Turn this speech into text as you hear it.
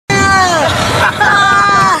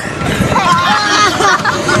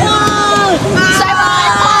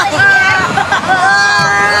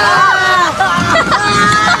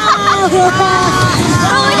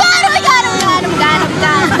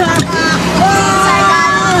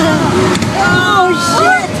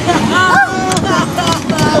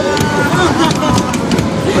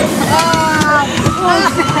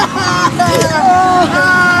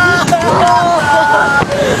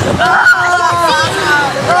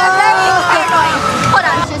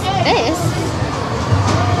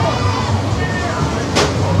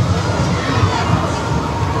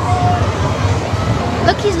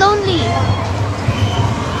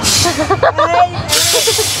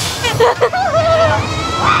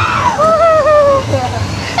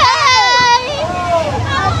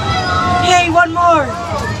Hey, one more.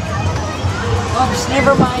 Oops,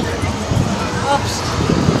 never mind. Oops.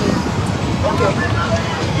 Okay.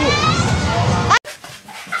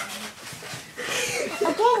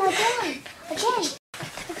 Again.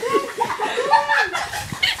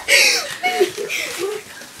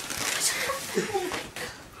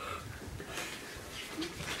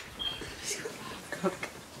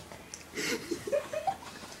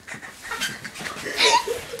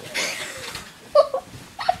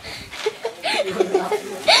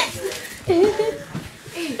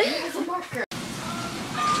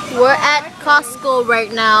 We're at Costco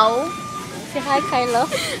right now. Say hi, Kyla.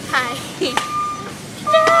 Hi.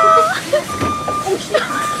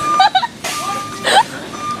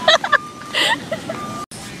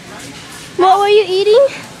 What were you eating?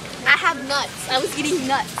 I have nuts. I was eating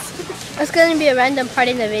nuts. It's gonna be a random part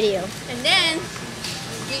in the video. And then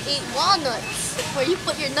you eat walnuts, where you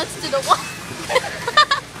put your nuts to the wall.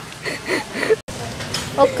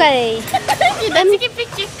 Okay. Take a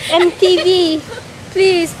picture. MTV,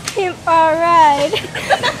 please pimp our ride.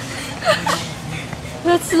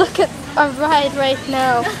 Let's look at our ride right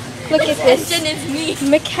now. Look at this. Engine is me.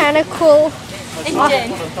 Mechanical.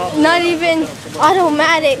 Engine. Not even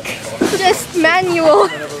automatic. Just manual.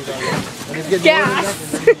 Gas.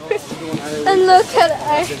 And look at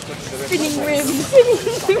our Spinning rims.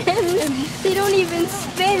 They don't even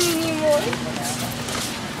spin anymore.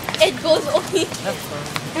 It goes only.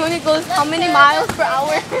 It only goes how many miles per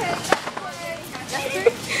hour?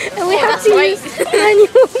 And we have to use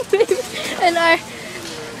manual brake. And our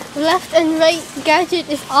left and right gadget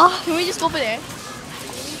is off. Can we just go over there?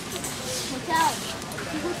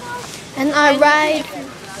 And our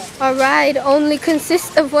ride only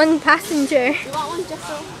consists of one passenger. You want one,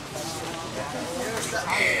 Jessel?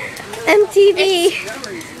 MTV,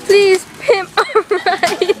 please pimp our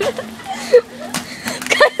ride.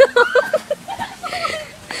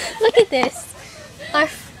 Look at this.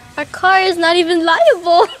 Our car is not even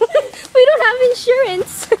liable. We don't have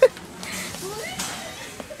insurance.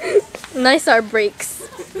 Nice our brakes.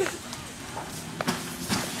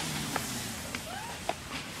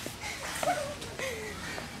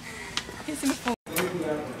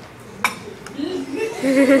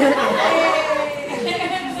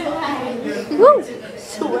 Woo!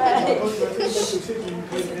 Swag.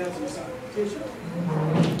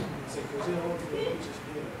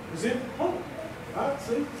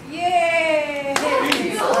 Yay!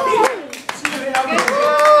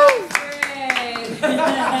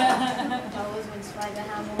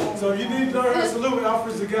 So you need to learn how to salute.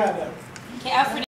 Alfred's the guy now. Okay, Alfred.